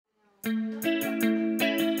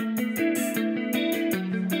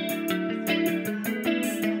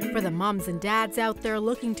mums and dads out there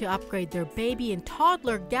looking to upgrade their baby and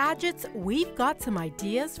toddler gadgets, we've got some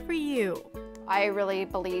ideas for you. I really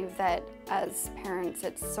believe that as parents,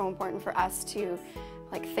 it's so important for us to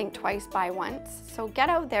think twice, buy once. So get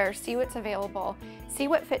out there, see what's available, see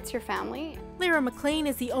what fits your family. Lyra McLean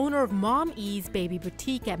is the owner of Momease Baby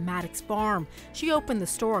Boutique at Maddox Farm. She opened the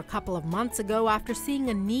store a couple of months ago after seeing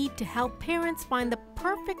a need to help parents find the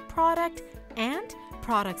perfect product and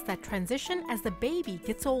products that transition as the baby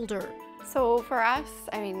gets older. So for us,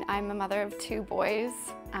 I'm a mother of 2 boys.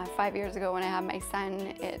 5 years ago when I had my son,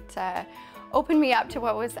 it opened me up to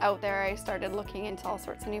what was out there. I started looking into all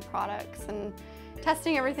sorts of new products and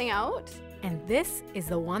testing everything out. And this is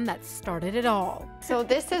the one that started it all. So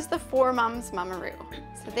this is the 4Mums Momease.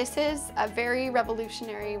 So this is a very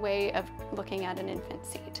revolutionary way of looking at an infant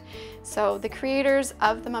seat. So the creators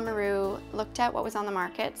of the Momease looked at what was on the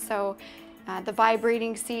market. So the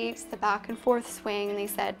vibrating seats, the back and forth swing, and they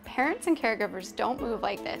said, parents and caregivers don't move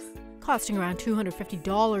like this. Costing around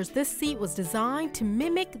 $250, this seat was designed to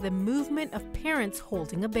mimic the movement of parents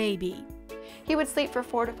holding a baby. He would sleep for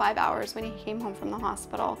 4 to 5 hours when he came home from the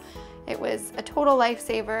hospital. It was a total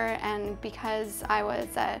lifesaver, and because I was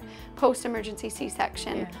a post-emergency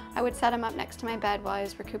C-section, I would set him up next to my bed while I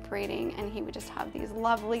was recuperating, and he would just have these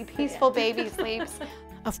lovely, peaceful baby sleeps.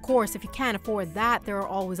 Of course, if you can't afford that, there are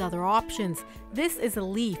always other options. This is a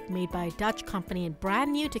Leaf made by a Dutch company and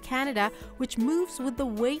brand new to Canada, which moves with the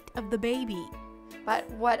weight of the baby. But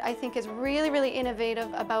what I think is really, really innovative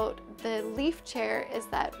about the Leaf chair is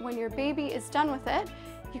that when your baby is done with it,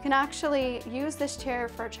 you can actually use this chair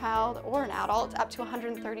for a child or an adult up to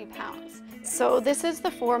 130 pounds. So this is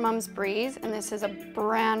the 4Mums Breeze, and this is a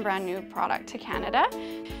brand new product to Canada.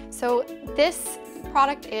 So this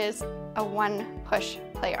product is a 1-push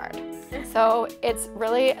play yard. So it's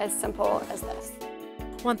really as simple as this.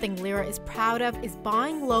 One thing Lyra is proud of is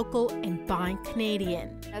buying local and buying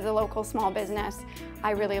Canadian. As a local small business,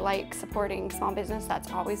 I really like supporting small business.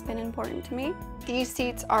 That's always been important to me. These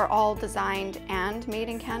seats are all designed and made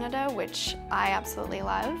in Canada, which I absolutely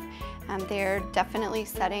love. They're definitely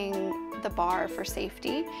setting the bar for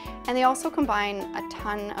safety, and they also combine a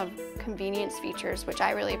ton of convenience features, which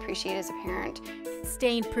I really appreciate as a parent.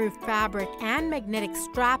 Stain-proof fabric and magnetic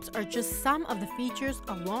straps are just some of the features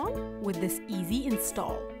along with this easy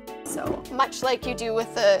install. So much like you do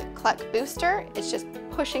with the Cluck booster, it's just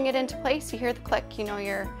pushing it into place. You hear the click, you know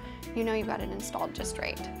you've got it installed just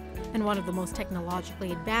right. And one of the most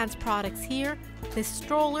technologically advanced products here, this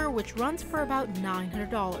stroller, which runs for about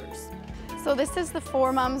 $900. So this is the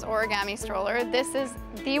 4Mums origami stroller. This is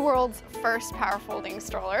the world's first power folding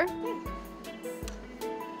stroller.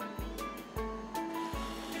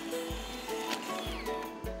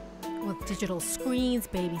 With digital screens,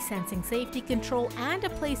 baby sensing safety control, and a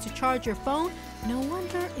place to charge your phone, no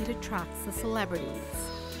wonder it attracts the celebrities.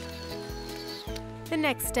 The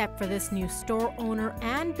next step for this new store owner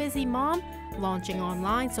and busy mom, launching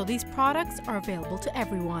online so these products are available to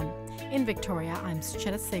everyone. In Victoria, I'm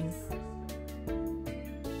Sucheta Singh.